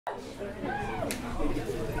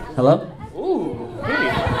Hello? Ooh, hey.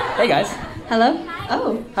 Hey guys. Hello?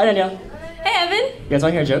 Oh. Hi Danielle. Hey Evan. You guys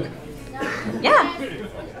want to hear a joke? Yeah.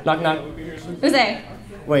 Knock knock. Who's there?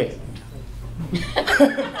 Wait.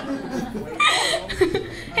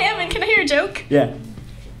 Hey Evan, can I hear a joke? Yeah.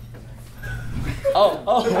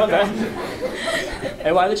 Oh, my bad.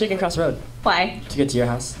 Hey, why did the chicken cross the road? Why? To get to your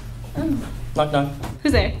house. Knock knock.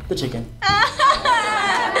 Who's there? The chicken. That's so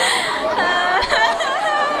funny.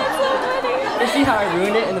 You see how I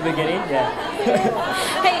ruined it in the beginning? Yeah.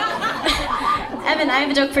 Hey, Evan, I have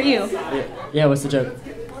a joke for you. Yeah, what's the joke?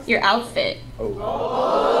 Your outfit. Oh.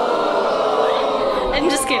 I'm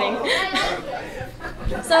just kidding.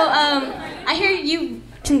 So, I hear you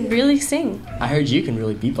can really sing. I heard you can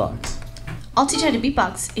really beatbox. I'll teach you how to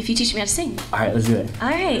beatbox if you teach me how to sing. Alright, let's do it.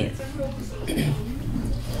 Alright.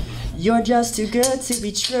 You're just too good to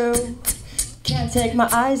be true. Can't take my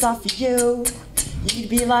eyes off of you. You'd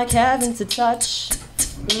be like heaven to touch.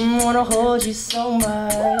 Wanna hold you so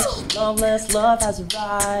much. Loveless love has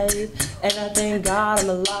arrived, and I thank God I'm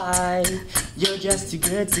alive. You're just too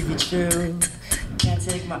good to be true. Can't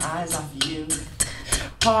take my eyes off of you.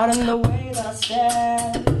 Pardon the way that I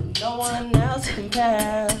stare. No one else to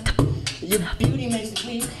compare. Your beauty makes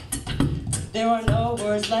me weak. There are no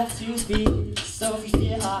words left to speak. So if you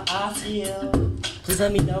feel how I feel, please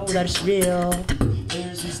let me know that it's real.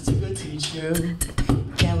 You're just too good to be true.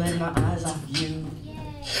 Can't let my eyes off of you.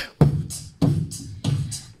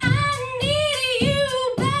 I need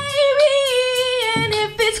you, baby, and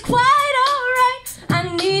if it's quite alright,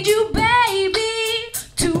 I need you, baby,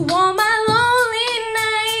 to warm my lonely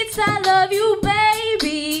nights. I love you,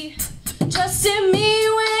 baby. Trust in me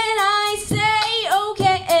when I say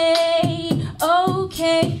okay,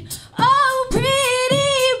 okay. Oh, pretty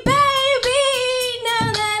baby,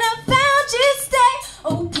 now that I found you, stay.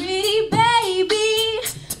 Oh, pretty baby,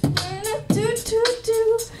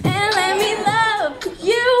 and let me love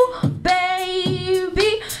you, baby.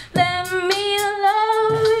 Let me love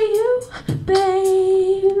you,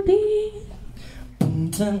 baby.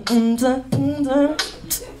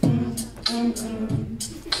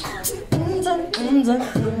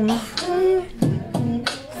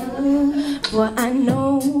 Well, I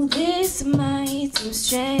know this might seem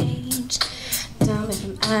strange. Tell me if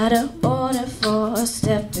I'm out of order for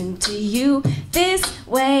stepping to you this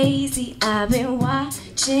way. See, I've been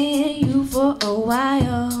watching you for a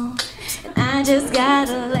while, and I just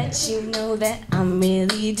gotta let you know that I'm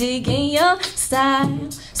really digging your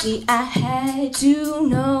style. See, I had to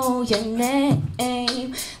know your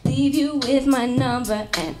name, leave you with my number,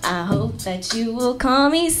 and I hope that you will call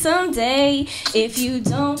me someday. If you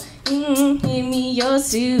don't, give me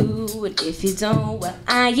yours too. And if you don't, well,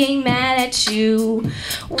 I ain't mad at you.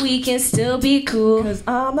 We can still be cool. Cause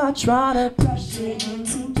I'm not trying to press you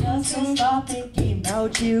into just stop thinking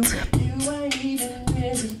about you. You ain't even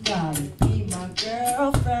really gotta be my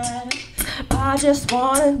girlfriend. I just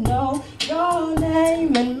wanna know your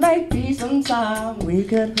name, and maybe sometime we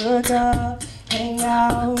could hook up, hang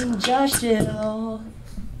out, just chill.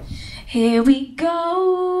 Here we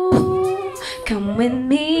go, come with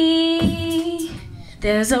me.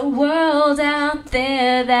 There's a world out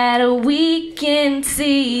there that we can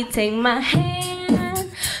see. Take my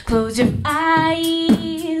hand, close your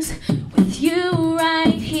eyes. With you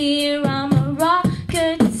right here, I'm a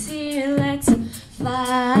rocketeer. Let's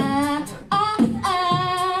fly.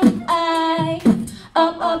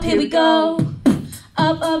 Up, here we go.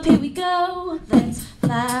 Up, here we go. Let's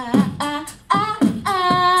fly.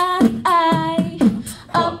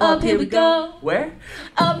 Up, here we go. Where?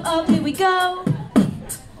 Up, here we go.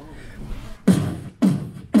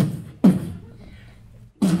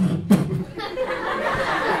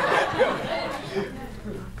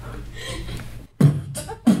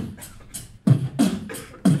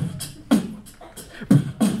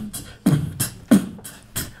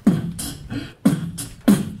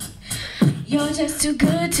 You're just too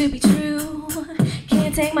good to be true.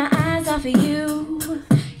 Can't take my eyes off of you.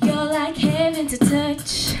 You're like heaven to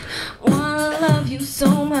touch. Wanna love you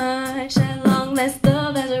so much. At long last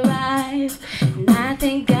love has arrived, and I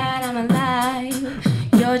thank God I'm alive.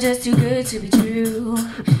 You're just too good to be true.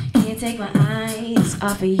 Can't take my eyes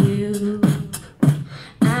off of you.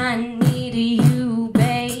 I need you,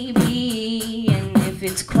 baby, and if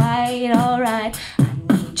it's quite alright, I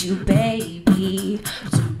need you, baby,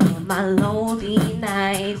 to warm my lonely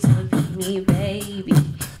nights. Look at me, baby.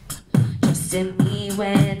 Trust in me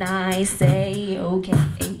when I say okay.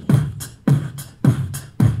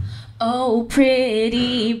 Oh,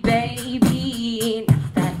 pretty baby, now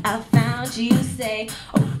that I found you, say,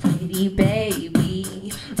 oh, pretty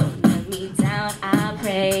baby, don't let me down, I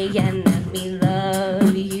pray. say and let me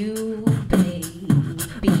love you,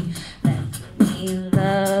 baby. Let me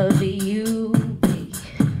love you,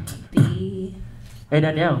 baby. Hey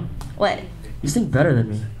Danielle. What? You sing better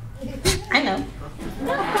than me. I know.